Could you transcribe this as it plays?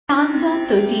Stanza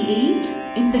 38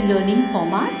 in the learning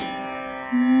format.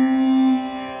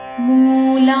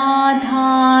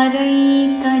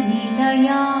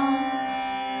 Mooladharaika-nilaya,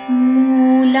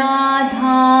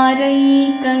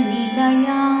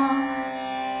 Mooladharaika-nilaya,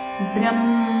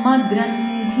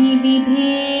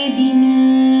 Brahma-grandhi-vibhedini,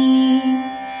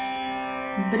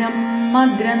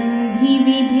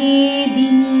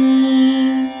 Brahma-grandhi-vibhedini,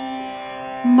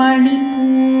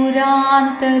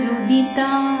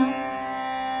 Manipuranta-rudita,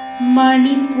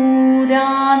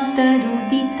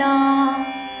 Manipuranta-rudita,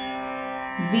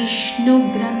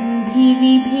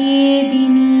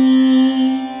 Vishnu-grandhi-vibhedini,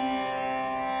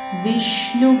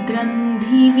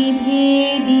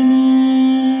 Vishnu-grandhi-vibhedini,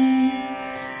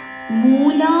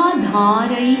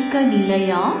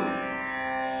 Mooladharaika-nilaya,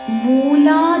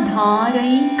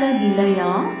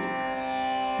 Mooladharaika-nilaya,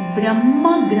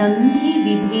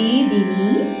 Brahma-grandhi-vibhedini,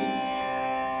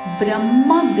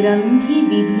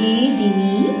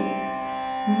 Brahma-grandhi-vibhedini,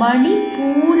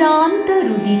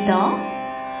 Manipuranta-rudita,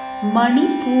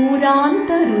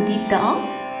 Manipuranta-rudita,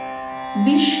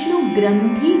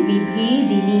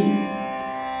 Vishnu-grandhi-vibhedini,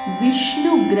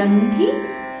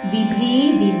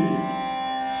 Vishnu-grandhi-vibhedini.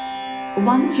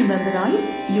 Once you memorize,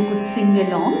 you could sing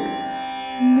along.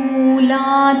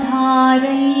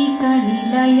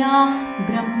 Mooladharaika-nilaya,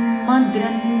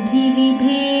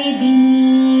 Brahma-grandhi-vibhedini,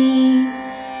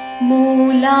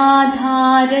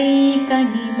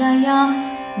 Mooladharaika-nilaya,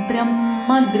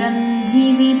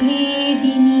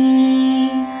 Brahma-grandhi-vibhedini,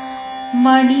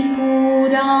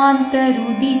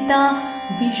 Manipuranta-rudita,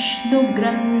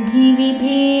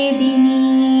 Vishnu-grandhi-vibhedini,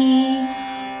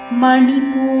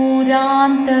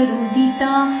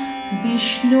 Manipuranta-rudita,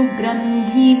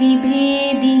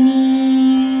 Vishnu-grandhi-vibhedini.